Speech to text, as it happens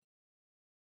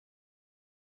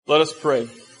Let us pray.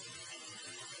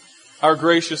 Our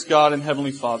gracious God and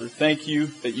Heavenly Father, thank you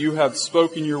that you have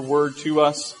spoken your word to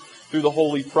us through the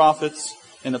holy prophets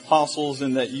and apostles,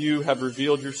 and that you have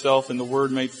revealed yourself in the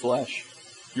Word made flesh,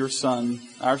 your Son,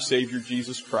 our Savior,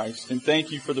 Jesus Christ. And thank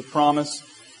you for the promise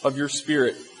of your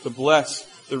Spirit to bless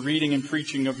the reading and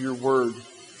preaching of your word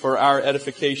for our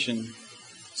edification.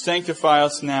 Sanctify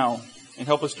us now and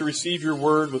help us to receive your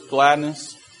word with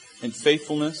gladness and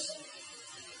faithfulness.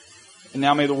 And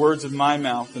now may the words of my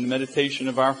mouth and the meditation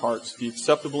of our hearts be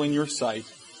acceptable in your sight,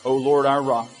 O Lord, our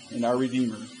rock and our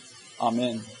Redeemer.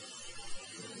 Amen.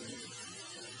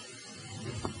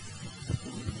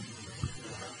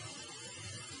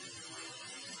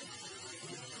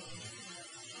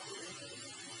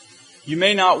 You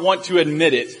may not want to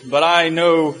admit it, but I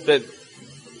know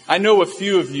a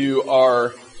few of you are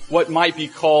what might be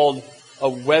called a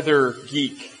weather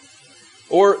geek.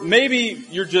 Or maybe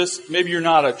you're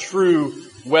not a true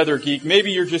weather geek.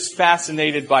 Maybe you're just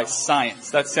fascinated by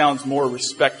science. That sounds more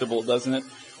respectable, doesn't it?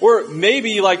 Or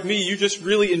maybe, like me, you just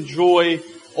really enjoy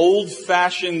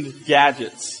old-fashioned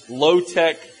gadgets,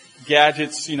 low-tech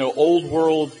gadgets, old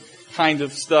world kind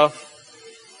of stuff.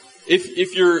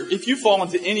 If you fall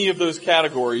into any of those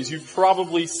categories, you've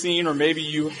probably seen, or maybe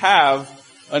you have,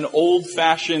 an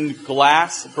old-fashioned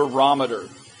glass barometer.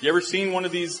 You ever seen one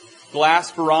of these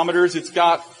glass barometers? It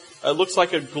looks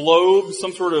like a globe,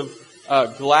 some sort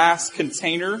of glass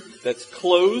container that's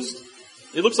closed.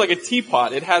 It looks like a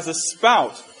teapot. It has a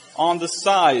spout on the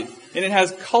side, and it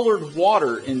has colored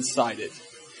water inside it.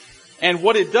 And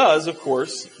what it does, of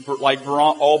course, like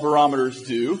all barometers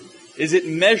do, is it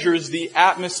measures the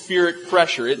atmospheric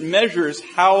pressure. It measures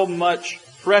how much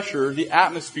pressure the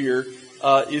atmosphere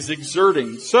is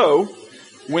exerting. So,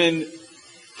 when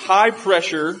high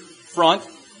pressure front,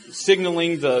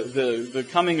 signaling the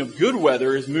coming of good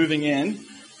weather, is moving in,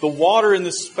 the water in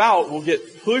the spout will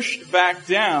get pushed back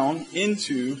down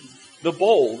into the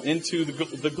bowl, into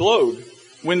the globe.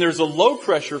 When there's a low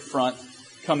pressure front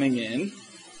coming in,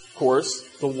 of course,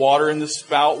 the water in the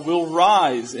spout will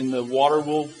rise, and the water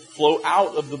will flow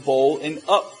out of the bowl and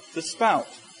up the spout.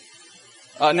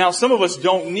 Now, some of us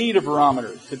don't need a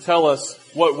barometer to tell us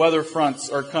what weather fronts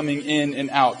are coming in and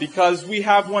out, because we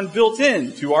have one built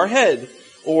in to our head,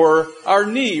 or our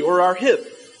knee, or our hip,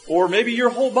 or maybe your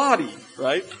whole body,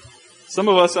 right? Some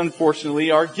of us,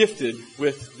 unfortunately, are gifted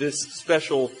with this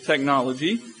special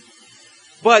technology.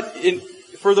 But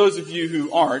for those of you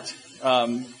who aren't,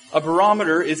 a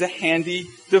barometer is a handy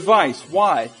device.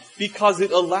 Why? Because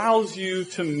it allows you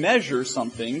to measure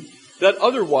something that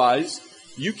otherwise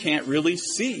you can't really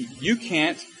see. You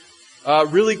can't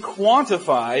really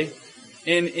quantify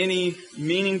in any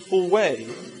meaningful way.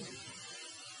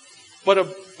 But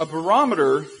a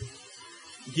barometer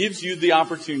gives you the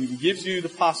opportunity, gives you the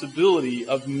possibility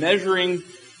of measuring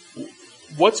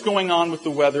what's going on with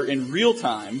the weather in real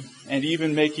time, and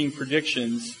even making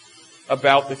predictions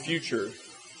about the future.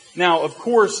 Now, of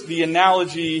course, the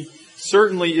analogy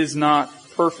certainly is not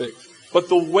perfect, but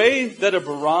the way that a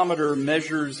barometer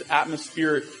measures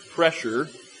atmospheric pressure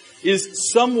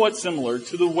is somewhat similar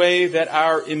to the way that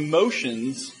our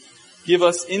emotions give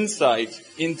us insight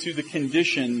into the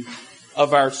condition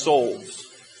of our souls.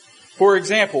 For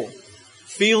example,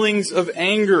 feelings of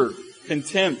anger,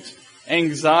 contempt,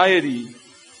 anxiety,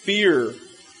 fear,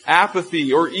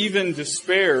 apathy, or even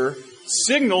despair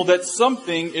signal that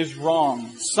something is wrong.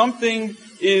 Something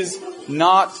is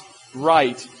not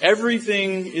right.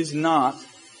 Everything is not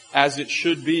as it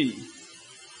should be.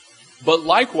 But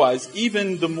likewise,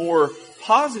 even the more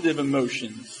positive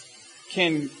emotions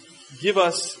can give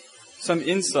us some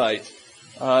insight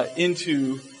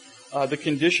into the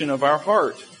condition of our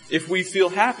heart. If we feel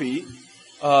happy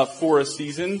for a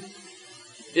season,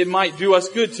 it might do us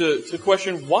good to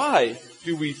question, why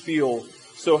do we feel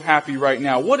so happy right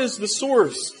now? What is the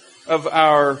source of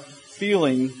our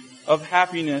feeling of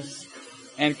happiness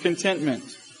and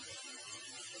contentment?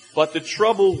 But the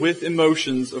trouble with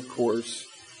emotions, of course,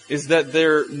 is that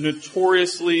they're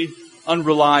notoriously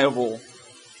unreliable.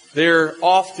 They're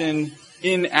often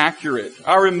inaccurate.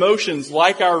 Our emotions,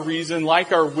 like our reason,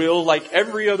 like our will, like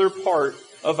every other part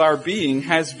of our being,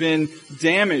 has been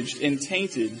damaged and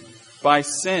tainted by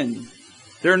sin.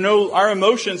 Our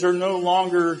emotions are no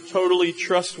longer totally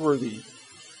trustworthy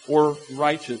or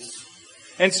righteous.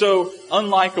 And so,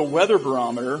 unlike a weather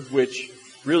barometer, which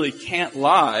really can't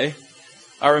lie,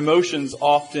 our emotions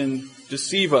often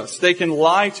deceive us. They can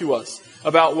lie to us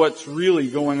about what's really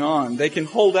going on. They can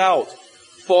hold out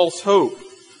false hope.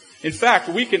 In fact,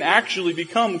 we can actually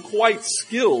become quite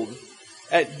skilled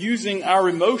at using our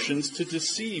emotions to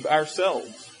deceive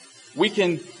ourselves. We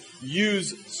can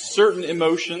use certain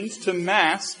emotions to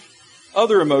mask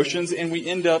other emotions, and we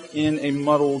end up in a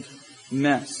muddled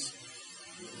mess.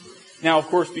 Now, of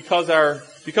course, because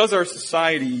our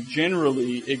society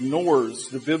generally ignores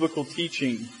the biblical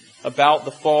teaching about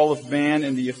the fall of man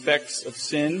and the effects of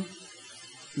sin,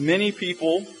 many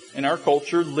people in our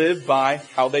culture live by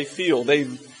how they feel.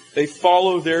 They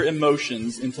follow their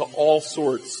emotions into all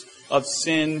sorts of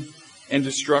sin and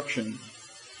destruction.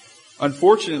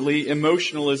 Unfortunately,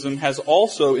 emotionalism has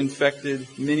also infected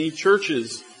many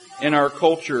churches in our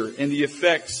culture, and the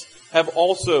effects have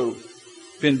also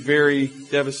been very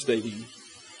devastating.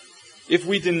 If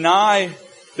we deny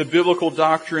the biblical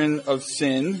doctrine of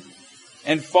sin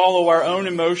and follow our own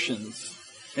emotions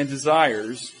and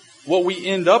desires, what we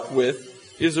end up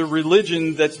with is a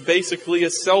religion that's basically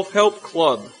a self-help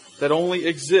club that only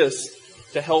exists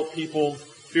to help people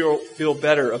feel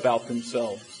better about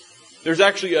themselves. There's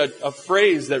actually a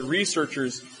phrase that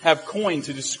researchers have coined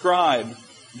to describe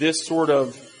this sort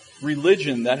of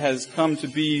religion that has come to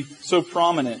be so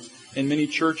prominent in many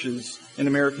churches in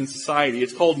American society.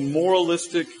 It's called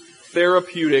moralistic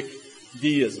therapeutic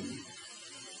deism.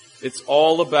 It's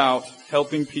all about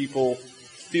helping people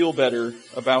feel better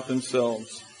about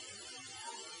themselves.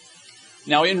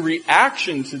 Now, in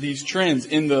reaction to these trends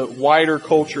in the wider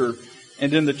culture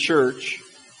and in the church,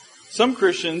 some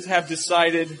Christians have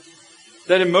decided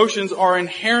that emotions are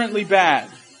inherently bad,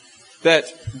 that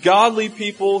godly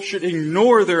people should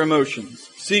ignore their emotions,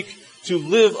 seek to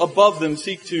live above them,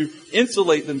 seek to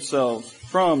insulate themselves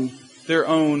from their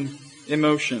own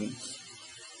emotions.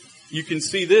 You can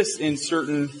see this in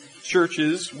certain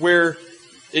churches where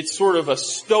it's sort of a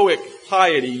stoic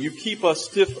piety. You keep a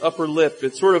stiff upper lip.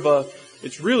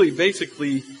 It's really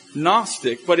basically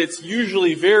Gnostic, but it's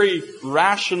usually very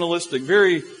rationalistic,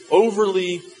 very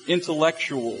overly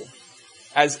intellectual,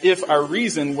 as if our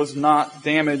reason was not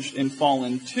damaged and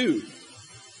fallen too.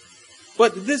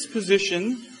 But this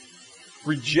position,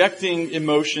 rejecting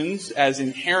emotions as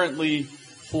inherently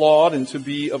flawed and to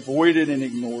be avoided and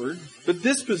ignored, but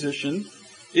this position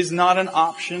is not an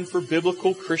option for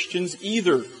biblical Christians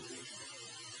either.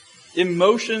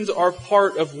 Emotions are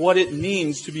part of what it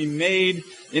means to be made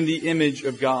in the image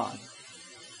of God.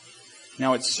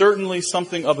 Now, it's certainly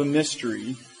something of a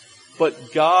mystery,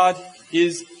 but God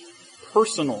is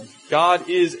personal. God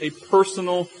is a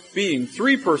personal being,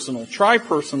 three-personal,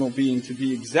 tri-personal being to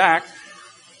be exact,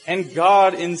 and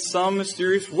God in some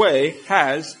mysterious way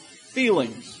has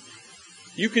feelings.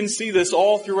 You can see this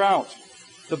all throughout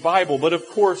the Bible, but of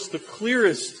course the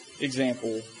clearest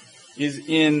example is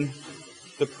in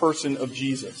the person of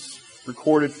Jesus,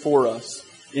 recorded for us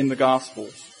in the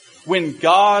Gospels. When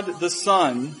God the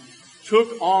Son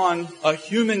took on a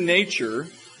human nature,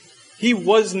 He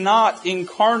was not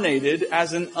incarnated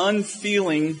as an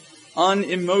unfeeling,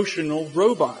 unemotional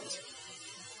robot.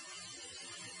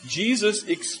 Jesus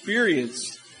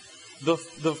experienced the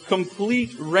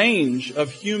complete range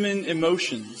of human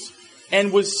emotions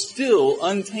and was still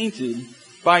untainted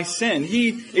by sin.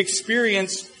 He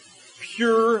experienced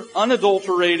pure,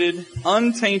 unadulterated,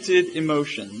 untainted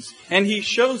emotions. And He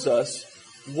shows us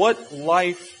what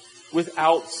life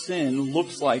without sin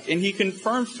looks like. And He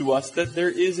confirms to us that there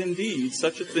is indeed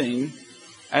such a thing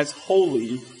as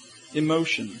holy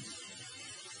emotions.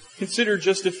 Consider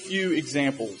just a few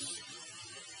examples.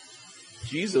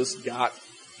 Jesus got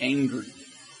angry.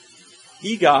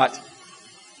 He got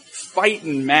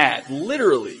fighting mad,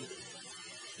 literally.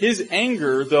 His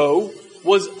anger, though,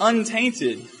 was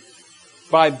untainted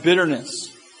by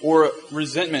bitterness or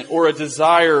resentment or a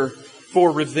desire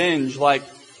for revenge like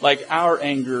our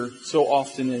anger so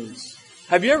often is.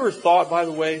 Have you ever thought, by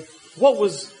the way, what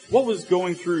was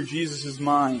going through Jesus'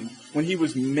 mind when He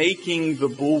was making the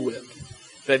bullwhip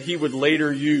that He would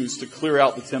later use to clear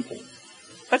out the temple?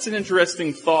 That's an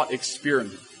interesting thought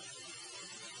experiment.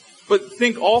 But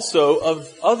think also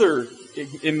of other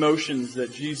emotions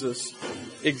that Jesus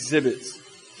exhibits.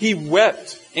 He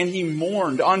wept and He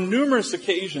mourned on numerous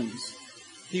occasions.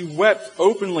 He wept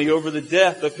openly over the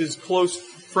death of His close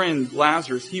friend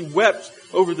Lazarus. He wept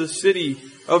over the city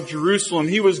of Jerusalem.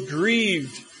 He was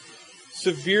grieved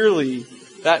severely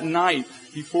that night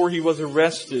before He was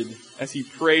arrested as He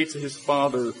prayed to His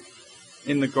Father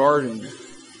in the garden.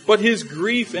 But His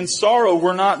grief and sorrow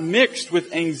were not mixed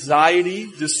with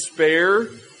anxiety, despair,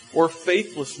 or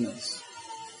faithlessness,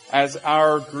 as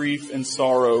our grief and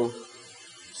sorrow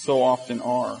so often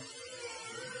are.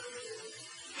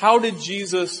 How did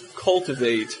Jesus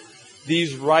cultivate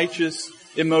these righteous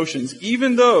emotions,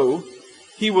 even though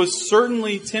He was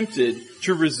certainly tempted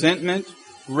to resentment,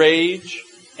 rage,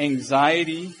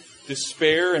 anxiety,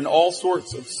 despair, and all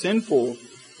sorts of sinful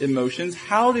emotions,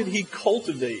 how did he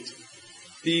cultivate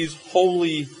these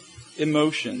holy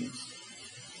emotions?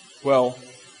 Well,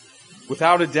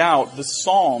 without a doubt, the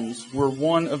Psalms were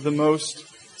one of the most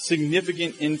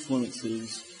significant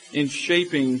influences in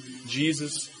shaping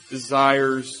Jesus'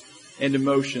 desires and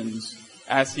emotions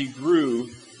as he grew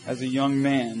as a young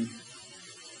man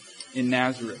in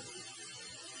Nazareth.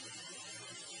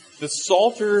 The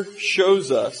Psalter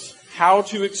shows us how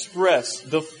to express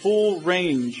the full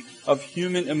range of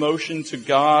human emotion to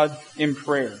God in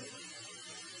prayer.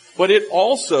 But it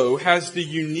also has the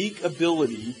unique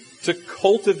ability to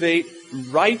cultivate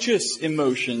righteous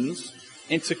emotions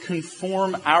and to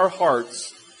conform our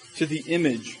hearts to the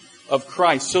image of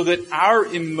Christ so that our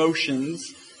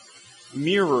emotions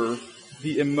mirror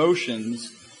the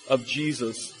emotions of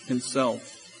Jesus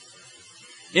himself.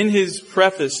 In his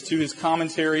preface to his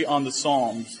commentary on the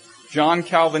Psalms, John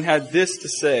Calvin had this to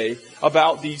say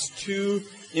about these two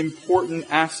important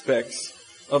aspects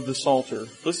of the Psalter.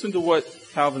 Listen to what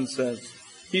Calvin says.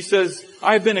 He says,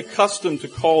 "I have been accustomed to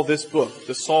call this book,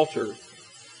 the Psalter,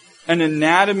 an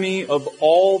anatomy of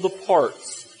all the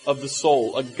parts of the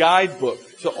soul, a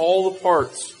guidebook to all the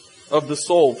parts of the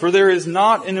soul. For there is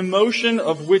not an emotion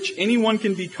of which anyone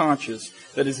can be conscious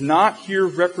that is not here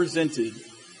represented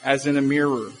as in a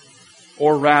mirror.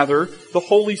 Or rather, the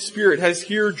Holy Spirit has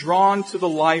here drawn to the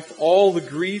life all the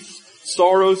griefs,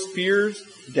 sorrows, fears,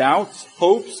 doubts,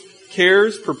 hopes,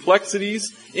 cares,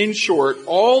 perplexities, in short,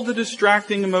 all the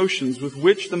distracting emotions with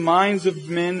which the minds of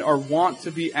men are wont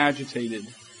to be agitated.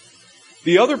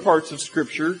 The other parts of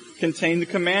Scripture contain the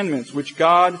commandments which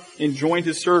God enjoined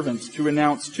His servants to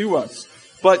announce to us.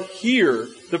 But here,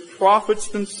 the prophets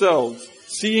themselves,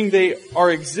 seeing they are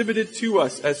exhibited to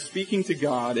us as speaking to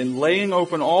God and laying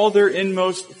open all their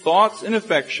inmost thoughts and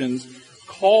affections,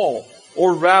 call,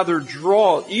 or rather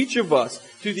draw each of us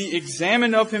to the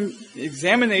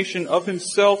examination of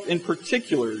himself in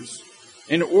particulars,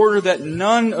 in order that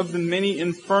none of the many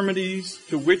infirmities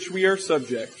to which we are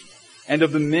subject, and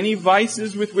of the many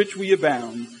vices with which we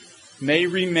abound, may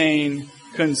remain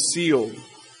concealed."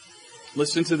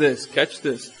 Listen to this. Catch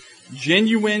this.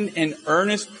 Genuine and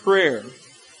earnest prayer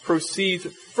proceeds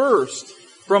first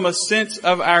from a sense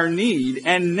of our need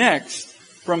and next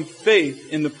from faith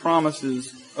in the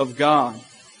promises of God.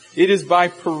 It is by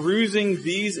perusing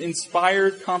these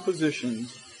inspired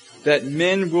compositions that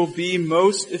men will be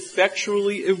most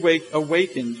effectually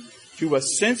awakened to a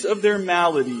sense of their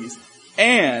maladies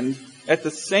and at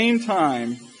the same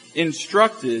time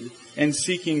instructed and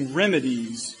seeking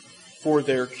remedies for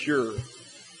their cure.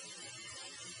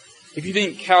 If you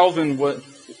think Calvin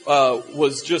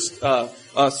was just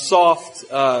a soft,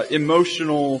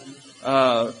 emotional,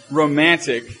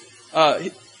 romantic,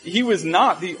 he was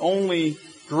not the only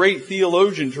great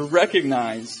theologian to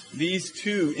recognize these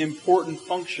two important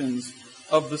functions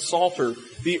of the Psalter.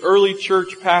 The early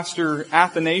church pastor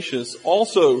Athanasius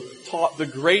also taught the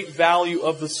great value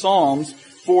of the Psalms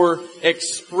for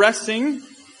expressing,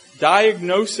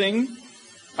 diagnosing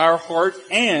our heart,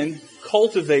 and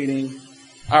cultivating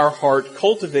our heart,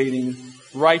 cultivating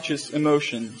righteous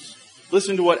emotions.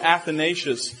 Listen to what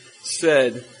Athanasius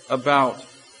said about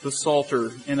the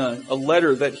Psalter in a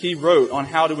letter that he wrote on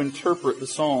how to interpret the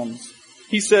Psalms.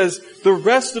 He says, "The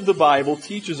rest of the Bible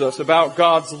teaches us about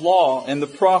God's law and the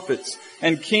prophets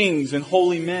and kings and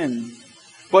holy men.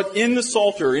 But in the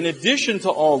Psalter, in addition to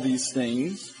all these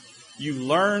things, you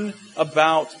learn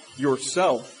about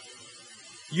yourself.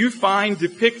 You find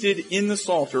depicted in the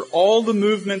Psalter all the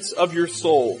movements of your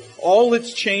soul, all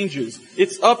its changes,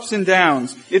 its ups and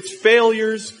downs, its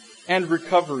failures and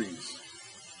recoveries.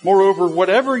 Moreover,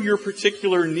 whatever your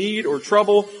particular need or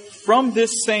trouble, from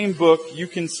this same book you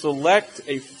can select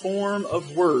a form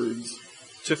of words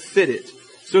to fit it,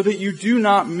 so that you do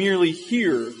not merely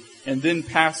hear and then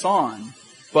pass on,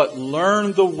 but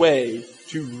learn the way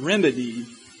to remedy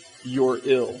your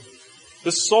ill."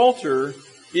 The Psalter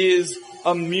is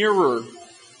a mirror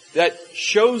that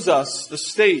shows us the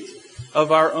state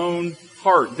of our own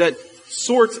heart, that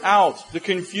sorts out the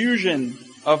confusion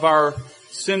of our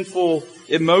sinful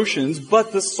emotions,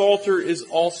 but the Psalter is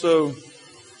also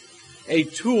a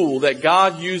tool that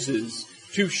God uses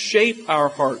to shape our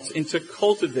hearts and to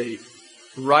cultivate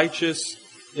righteous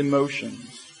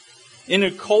emotions. In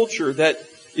a culture that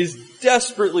is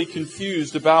desperately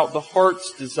confused about the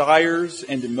heart's desires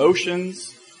and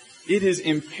emotions, it is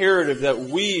imperative that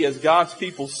we as God's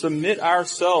people submit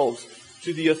ourselves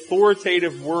to the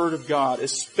authoritative Word of God,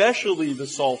 especially the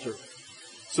Psalter,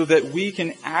 so that we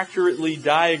can accurately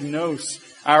diagnose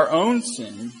our own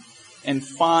sin and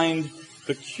find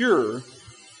the cure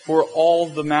for all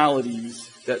the maladies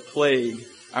that plague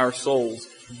our souls.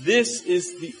 This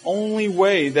is the only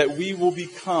way that we will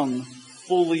become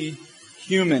fully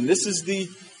human. This is the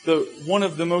one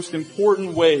of the most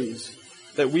important ways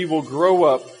that we will grow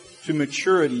up to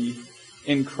maturity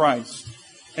in Christ.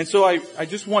 And so I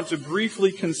just want to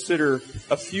briefly consider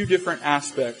a few different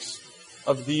aspects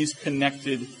of these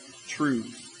connected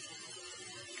truths.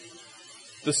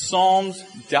 The Psalms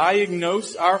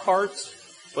diagnose our hearts,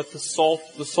 but the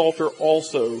Psalter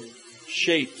also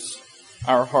shapes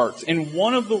our hearts. And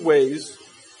one of the ways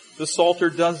the Psalter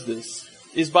does this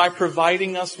is by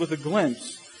providing us with a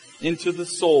glimpse into the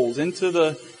souls, into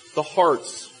the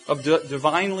hearts of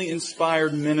divinely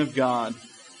inspired men of God,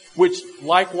 which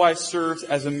likewise serves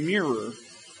as a mirror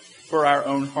for our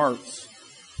own hearts.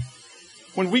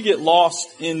 When we get lost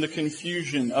in the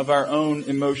confusion of our own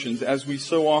emotions, as we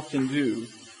so often do,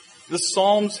 the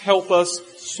Psalms help us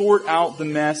sort out the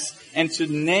mess and to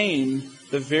name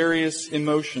the various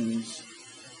emotions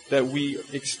that we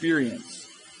experience.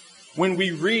 When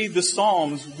we read the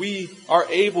Psalms, we are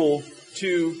able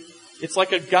to, it's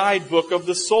like a guidebook of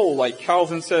the soul, like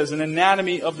Calvin says, an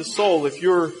anatomy of the soul. If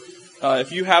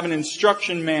you have an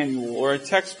instruction manual or a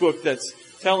textbook that's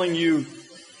telling you,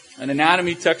 an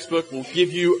anatomy textbook will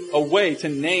give you a way to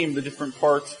name the different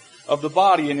parts of the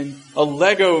body, and a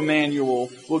Lego manual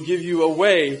will give you a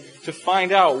way to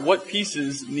find out what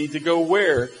pieces need to go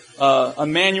where. A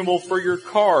manual for your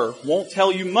car won't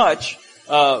tell you much,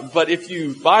 but if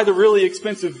you buy the really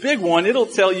expensive big one, it'll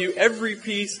tell you every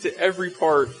piece to every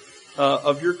part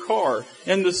of your car.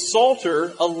 And the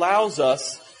Psalter allows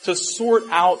us to sort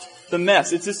out the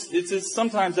mess. It's just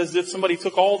sometimes as if somebody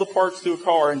took all the parts to a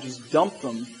car and just dumped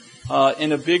them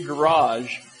in a big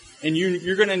garage, and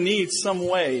you're going to need some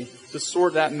way to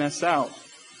sort that mess out.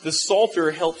 The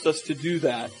Psalter helps us to do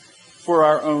that for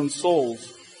our own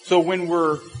souls. So when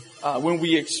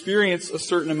we experience a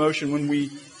certain emotion, when we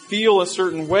feel a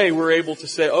certain way, we're able to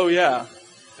say, "Oh yeah,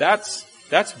 that's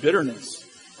bitterness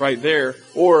right there,"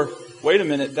 or "Wait a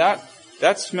minute,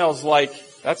 that smells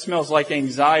like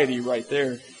anxiety right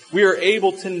there." We are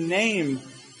able to name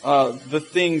the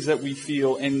things that we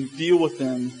feel and deal with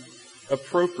them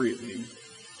appropriately.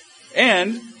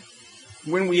 And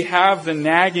when we have the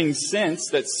nagging sense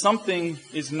that something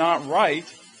is not right,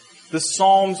 the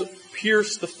Psalms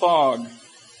pierce the fog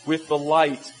with the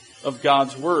light of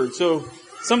God's Word. So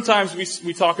sometimes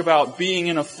we talk about being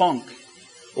in a funk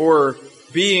or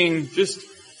just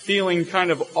feeling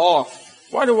kind of off.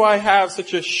 Why do I have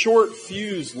such a short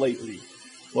fuse lately?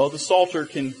 Well, the Psalter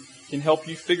can help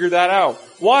you figure that out.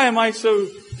 Why am I so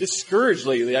discouraged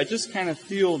lately? I just kind of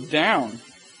feel down.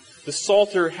 The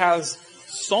Psalter has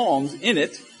psalms in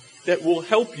it that will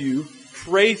help you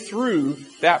pray through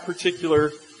that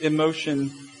particular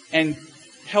emotion and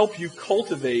help you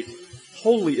cultivate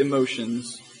holy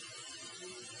emotions.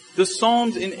 The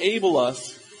Psalms enable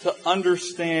us to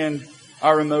understand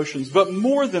our emotions, but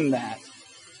more than that,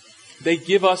 they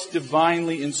give us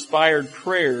divinely inspired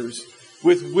prayers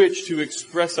with which to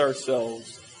express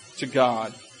ourselves to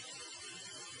God.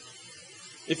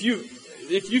 If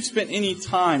you've spent any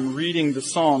time reading the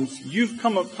Psalms, you've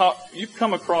come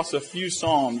across a few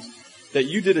Psalms that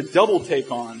you did a double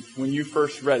take on when you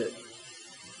first read it.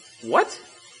 What?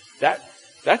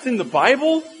 That's in the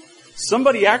Bible?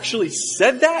 Somebody actually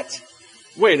said that?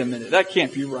 Wait a minute, that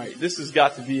can't be right. This has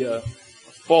got to be a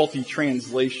faulty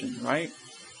translation, right?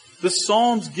 The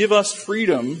Psalms give us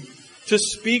freedom to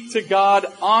speak to God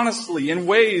honestly in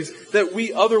ways that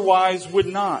we otherwise would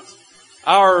not.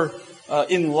 Our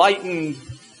enlightened,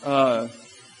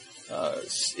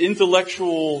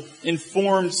 intellectual,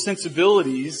 informed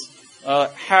sensibilities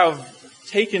have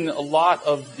taken a lot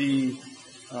of the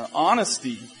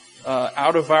honesty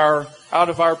out of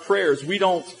our prayers. We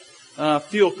don't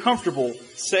feel comfortable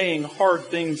saying hard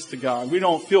things to God. We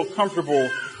don't feel comfortable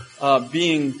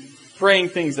praying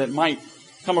things that might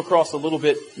come across a little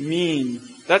bit mean.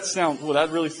 That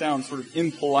really sounds sort of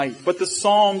impolite. But the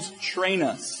Psalms train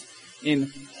us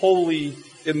in holy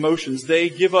emotions. They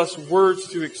give us words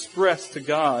to express to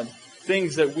God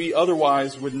things that we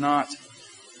otherwise would not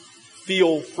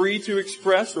feel free to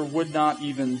express or would not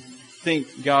even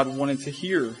think God wanted to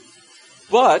hear.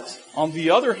 But, on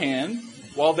the other hand,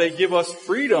 while they give us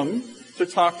freedom to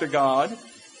talk to God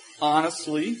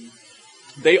honestly,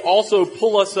 they also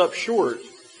pull us up short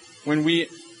when we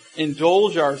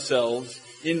indulge ourselves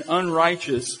in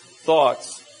unrighteous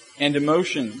thoughts and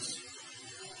emotions.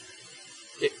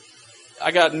 I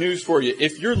got news for you.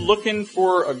 If you're looking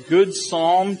for a good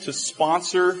psalm to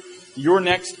sponsor your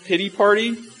next pity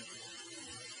party,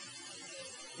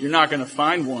 you're not going to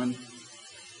find one.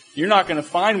 You're not going to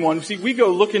find one. See, we go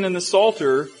looking in the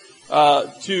Psalter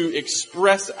to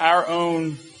express our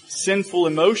own sinful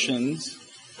emotions,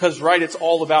 because, right, it's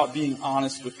all about being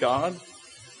honest with God.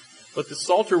 But the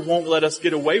Psalter won't let us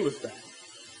get away with that.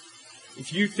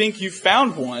 If you think you've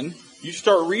found one, you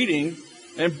start reading,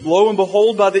 and lo and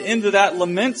behold, by the end of that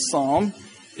lament psalm,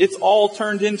 it's all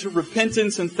turned into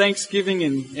repentance and thanksgiving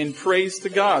and praise to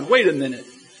God. Wait a minute.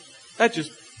 That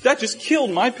just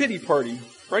killed my pity party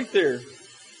right there.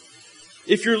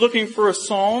 If you're looking for a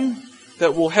psalm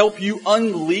that will help you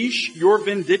unleash your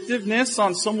vindictiveness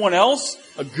on someone else,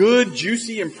 a good,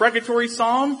 juicy, imprecatory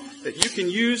psalm that you can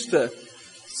use to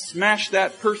smash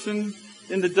that person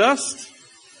in the dust,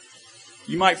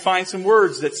 you might find some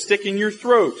words that stick in your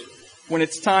throat when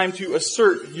it's time to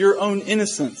assert your own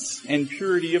innocence and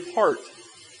purity of heart.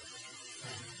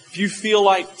 If you feel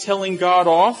like telling God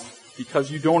off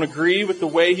because you don't agree with the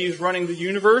way He's running the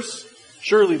universe,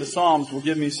 surely the Psalms will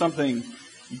give me something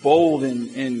bold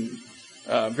and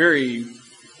very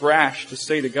brash to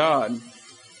say to God.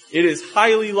 It is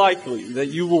highly likely that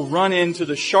you will run into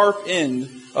the sharp end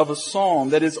of a psalm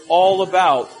that is all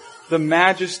about the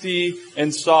majesty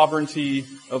and sovereignty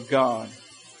of God.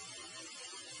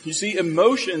 You see,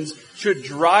 emotions should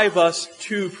drive us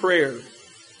to prayer.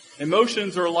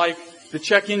 Emotions are like the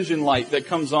check engine light that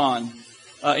comes on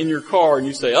in your car, and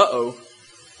you say, "Uh-oh,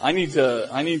 I need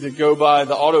to go by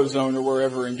the AutoZone or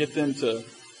wherever and get them to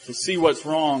see what's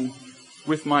wrong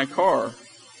with my car."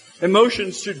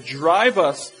 Emotions should drive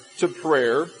us to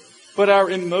prayer, but our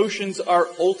emotions are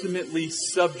ultimately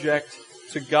subject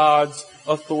to God's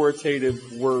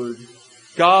authoritative Word.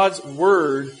 God's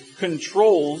Word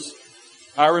controls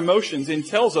our emotions and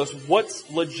tells us what's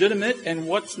legitimate and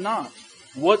what's not,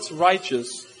 what's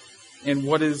righteous and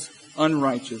what is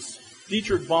unrighteous.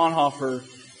 Dietrich Bonhoeffer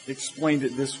explained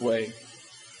it this way.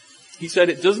 He said,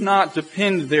 "It does not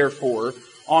depend, therefore,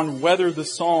 on whether the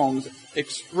Psalms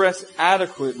express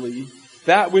adequately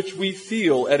that which we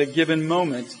feel at a given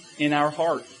moment in our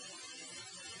heart."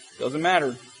 Doesn't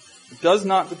matter. It does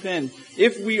not depend.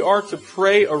 If we are to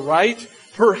pray aright,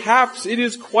 perhaps it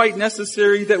is quite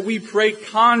necessary that we pray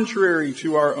contrary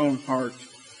to our own heart.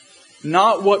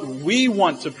 Not what we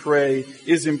want to pray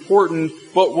is important,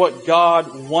 but what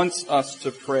God wants us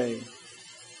to pray.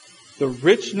 The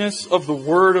richness of the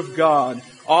Word of God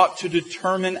ought to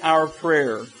determine our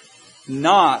prayer,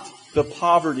 not the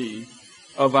poverty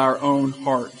of our own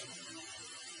heart.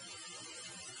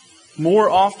 More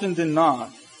often than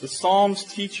not, the Psalms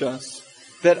teach us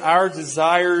that our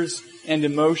desires and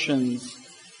emotions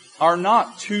are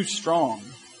not too strong,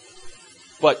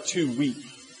 but too weak.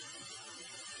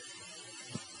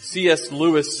 C.S.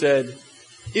 Lewis said,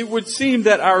 "It would seem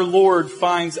that our Lord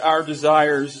finds our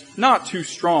desires not too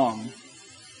strong,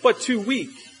 but too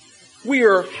weak. We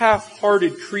are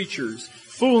half-hearted creatures,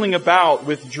 fooling about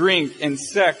with drink and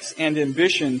sex and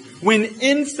ambition, when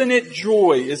infinite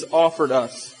joy is offered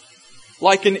us.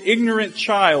 Like an ignorant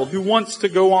child who wants to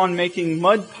go on making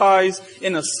mud pies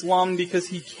in a slum because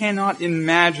he cannot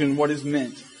imagine what is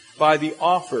meant by the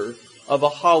offer of a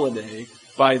holiday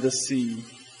by the sea.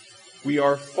 We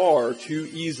are far too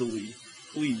easily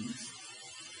pleased."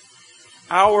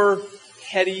 Our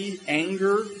petty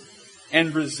anger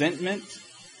and resentment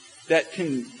that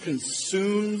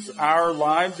consumes our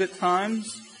lives at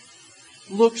times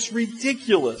looks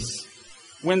ridiculous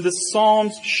when the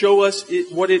Psalms show us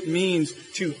what it means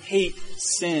to hate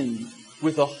sin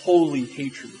with a holy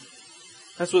hatred.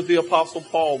 That's what the Apostle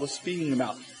Paul was speaking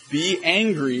about. Be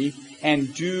angry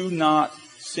and do not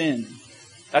sin.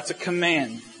 That's a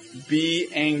command. Be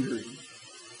angry.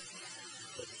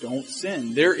 But don't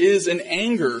sin. There is an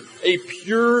anger, a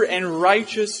pure and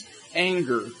righteous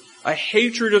anger, a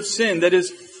hatred of sin that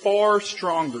is far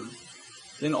stronger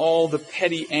than all the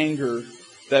petty anger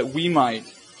that we might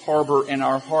harbor in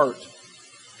our heart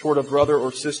toward a brother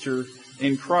or sister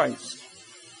in Christ.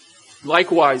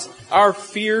 Likewise, our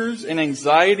fears and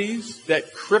anxieties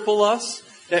that cripple us,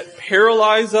 that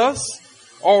paralyze us,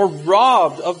 are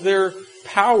robbed of their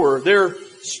power. They're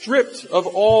stripped of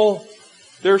all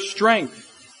their strength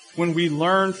when we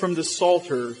learn from the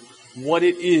Psalter what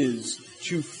it is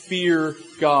to fear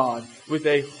God with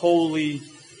a holy,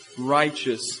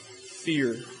 righteous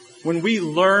fear. When we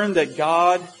learn that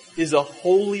God is a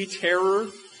holy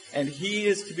terror and He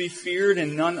is to be feared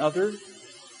and none other,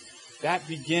 that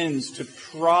begins to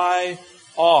pry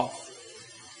off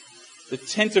the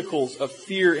tentacles of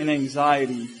fear and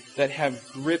anxiety that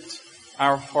have gripped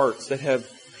our hearts, that have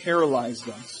paralyzed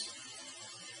us.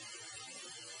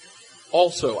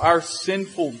 Also, our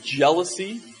sinful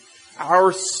jealousy,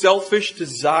 our selfish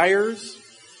desires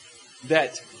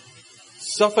that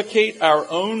suffocate our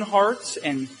own hearts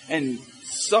and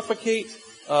suffocate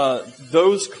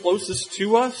those closest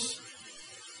to us,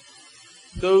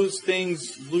 those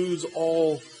things lose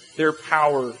all their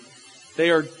power. They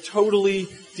are totally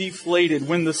deflated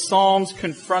when the Psalms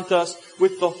confront us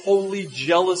with the holy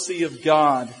jealousy of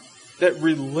God that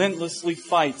relentlessly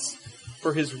fights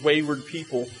for His wayward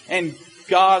people. And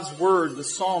God's Word, the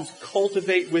Psalms,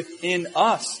 cultivate within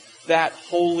us that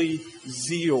holy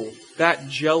zeal, that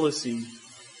jealousy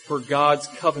for God's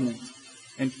covenant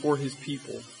and for His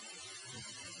people.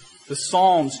 The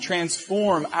Psalms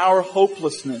transform our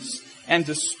hopelessness and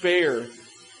despair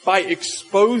by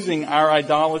exposing our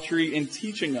idolatry and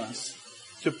teaching us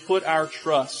to put our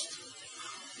trust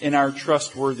in our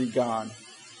trustworthy God.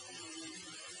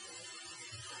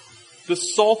 The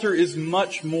Psalter is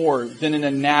much more than an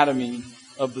anatomy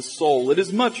of the soul. It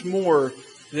is much more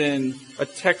than a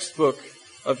textbook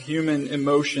of human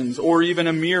emotions or even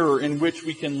a mirror in which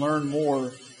we can learn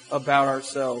more about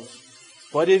ourselves.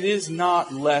 But it is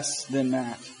not less than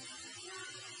that.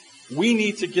 We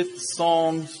need to get the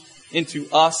Psalms into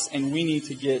us, and we need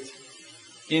to get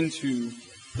into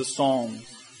the Psalms.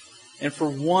 And for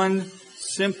one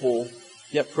simple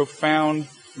yet profound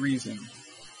reason.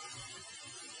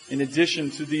 In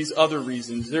addition to these other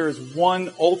reasons, there is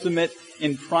one ultimate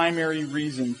and primary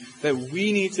reason that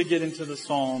we need to get into the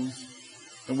Psalms,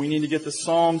 and we need to get the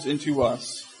Psalms into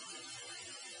us.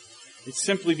 It's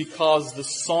simply because the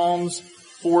Psalms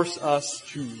force us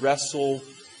to wrestle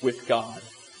with God.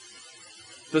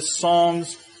 The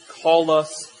Psalms call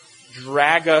us,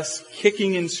 drag us,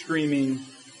 kicking and screaming,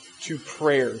 to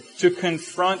prayer, to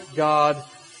confront God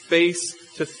face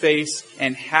to face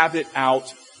and have it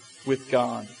out with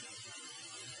God.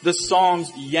 The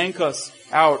Psalms yank us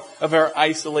out of our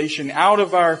isolation, out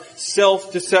of our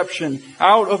self-deception,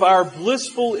 out of our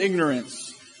blissful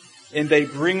ignorance, and they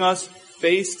bring us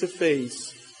face to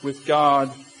face with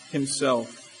God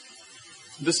Himself.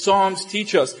 The Psalms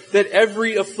teach us that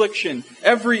every affliction,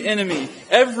 every enemy,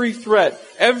 every threat,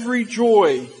 every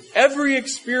joy, every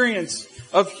experience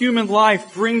of human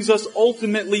life brings us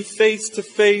ultimately face to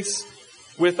face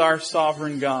with our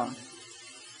sovereign God.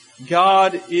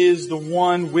 God is the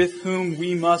one with whom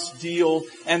we must deal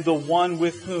and the one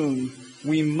with whom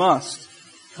we must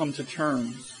come to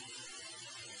terms.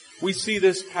 We see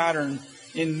this pattern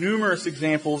in numerous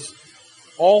examples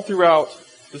all throughout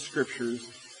the Scriptures,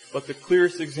 but the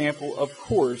clearest example, of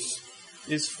course,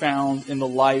 is found in the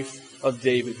life of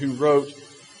David, who wrote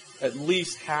at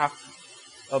least half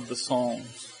of the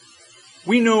Psalms.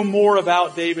 We know more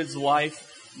about David's life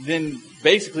than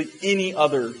basically any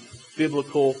other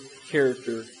biblical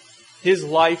character. His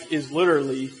life is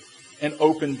literally an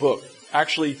open book.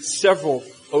 Actually, several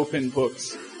open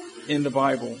books in the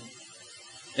Bible.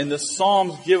 And the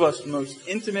Psalms give us the most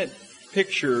intimate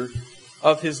picture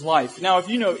of his life. Now, if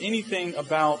you know anything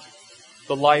about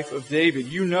the life of David,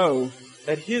 you know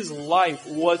that his life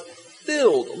was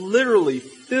filled, literally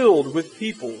filled with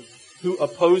people who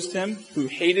opposed him, who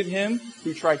hated him,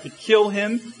 who tried to kill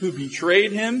him, who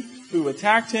betrayed him, who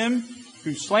attacked him,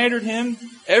 who slandered him.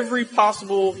 Every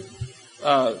possible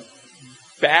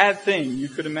bad thing you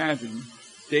could imagine,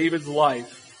 David's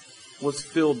life was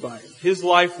filled by it. His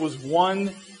life was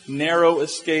one narrow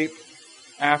escape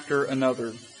after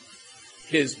another.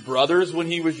 His brothers, when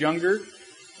he was younger,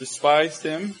 despised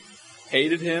him,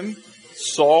 hated him.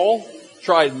 Saul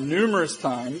tried numerous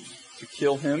times to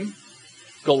kill him.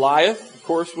 Goliath, of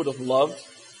course, would have loved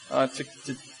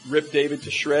to rip David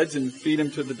to shreds and feed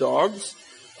him to the dogs.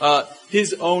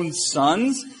 His own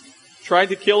sons tried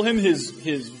to kill him.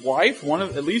 His wife,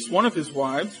 at least one of his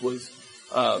wives, was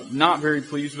not very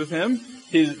pleased with him.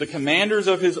 The commanders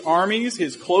of his armies,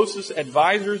 his closest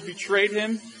advisors, betrayed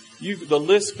him. The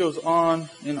list goes on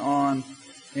and on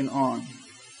and on.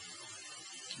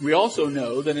 We also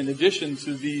know that in addition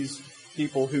to these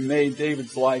people who made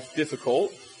David's life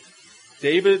difficult,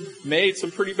 David made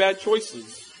some pretty bad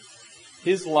choices.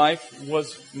 His life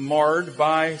was marred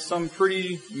by some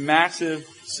pretty massive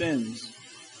sins.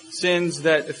 Sins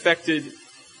that affected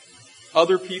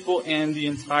other people and the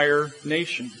entire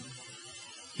nation.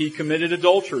 He committed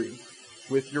adultery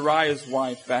with Uriah's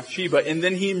wife, Bathsheba, and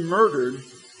then he murdered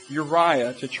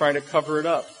Uriah to try to cover it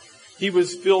up. He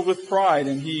was filled with pride,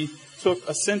 and he took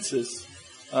a census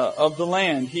of the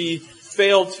land. He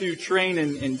failed to train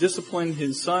and discipline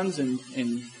his sons and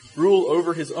rule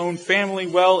over his own family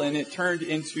well, and it turned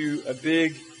into a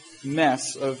big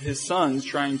mess of his sons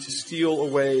trying to steal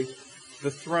away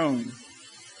the throne.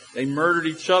 They murdered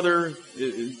each other.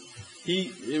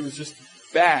 It was just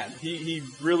bad. He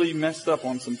really messed up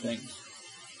on some things.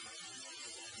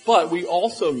 But we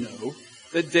also know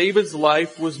that David's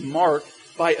life was marked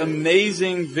by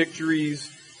amazing victories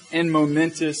and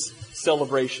momentous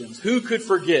celebrations. Who could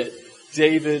forget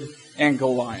David and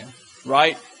Goliath,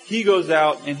 right? He goes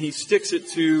out and he sticks it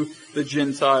to the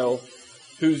Gentile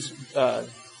who's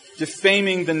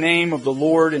defaming the name of the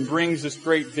Lord and brings this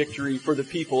great victory for the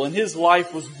people. And his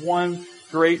life was one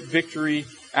great victory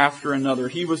after another.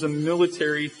 He was a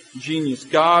military genius.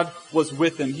 God was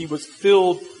with him. He was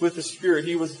filled with the Spirit.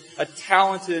 He was a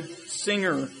talented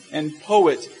singer and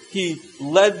poet. He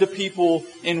led the people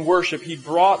in worship. He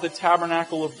brought the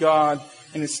tabernacle of God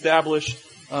and established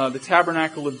the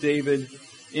tabernacle of David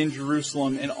in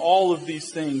Jerusalem. And all of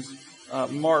these things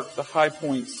mark the high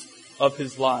points of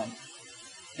his life.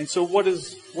 And so what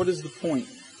is the point?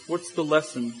 What's the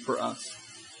lesson for us?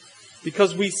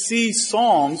 Because we see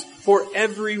Psalms for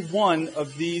every one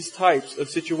of these types of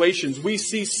situations. We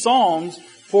see Psalms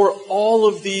for all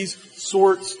of these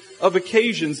sorts of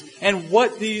occasions. And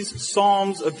what these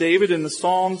Psalms of David and the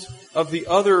Psalms of the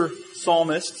other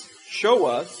psalmists show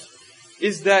us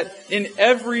is that in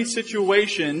every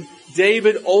situation,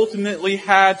 David ultimately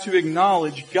had to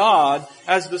acknowledge God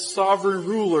as the sovereign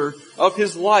ruler of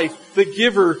his life, the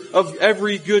giver of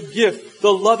every good gift,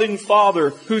 the loving Father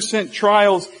who sent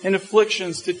trials and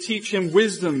afflictions to teach him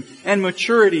wisdom and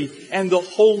maturity, and the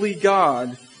holy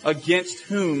God against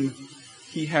whom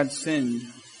he had sinned.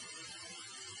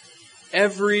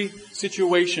 Every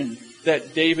situation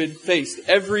that David faced,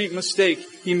 every mistake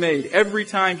he made, every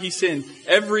time he sinned,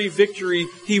 every victory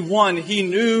he won, he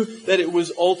knew that it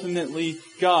was ultimately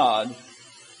God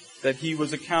that he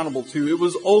was accountable to. It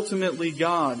was ultimately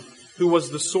God who was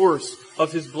the source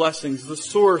of his blessings, the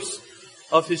source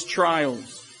of his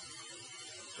trials,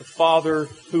 the Father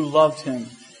who loved him.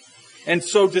 And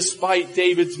so despite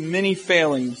David's many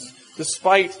failings,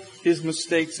 despite his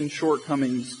mistakes and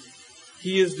shortcomings,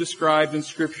 he is described in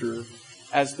Scripture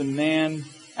as the man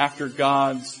after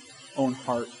God's own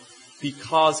heart,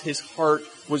 because his heart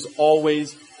was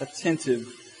always attentive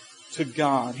to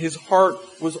God. His heart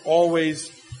was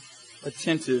always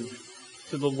attentive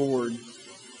to the Lord.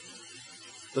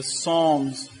 The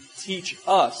Psalms teach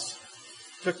us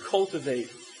to cultivate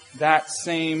that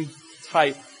same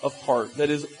type of heart that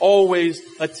is always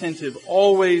attentive,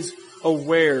 always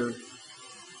aware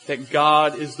that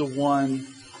God is the one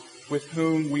with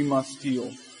whom we must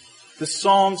deal. The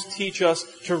Psalms teach us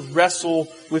to wrestle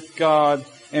with God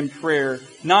in prayer,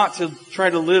 not to try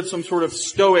to live some sort of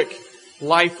stoic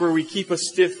life where we keep a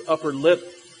stiff upper lip,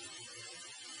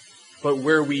 but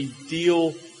where we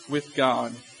deal with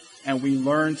God and we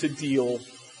learn to deal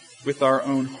with our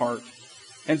own heart.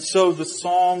 And so the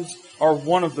Psalms are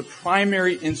one of the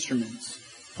primary instruments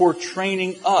for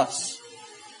training us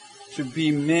to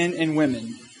be men and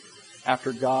women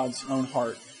after God's own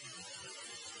heart.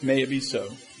 May it be so.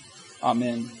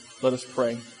 Amen. Let us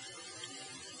pray.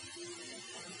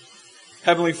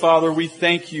 Heavenly Father, we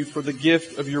thank you for the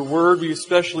gift of your word. We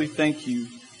especially thank you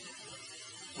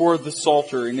for the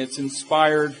Psalter and its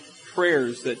inspired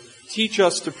prayers that teach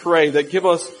us to pray, that give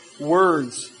us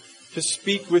words to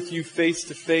speak with you face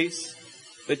to face,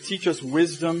 that teach us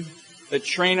wisdom, that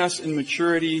train us in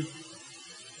maturity,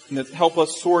 and that help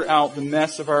us sort out the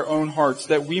mess of our own hearts,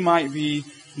 that we might be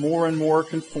more and more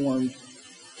conformed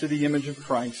to the image of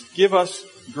Christ. Give us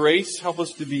grace. Help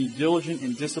us to be diligent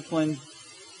and disciplined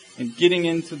in getting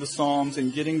into the Psalms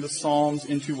and getting the Psalms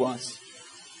into us,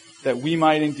 that we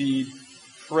might indeed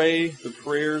pray the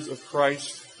prayers of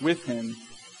Christ with him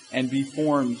and be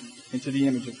formed into the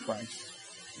image of Christ.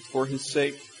 It's for his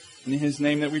sake and in his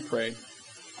name that we pray.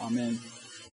 Amen.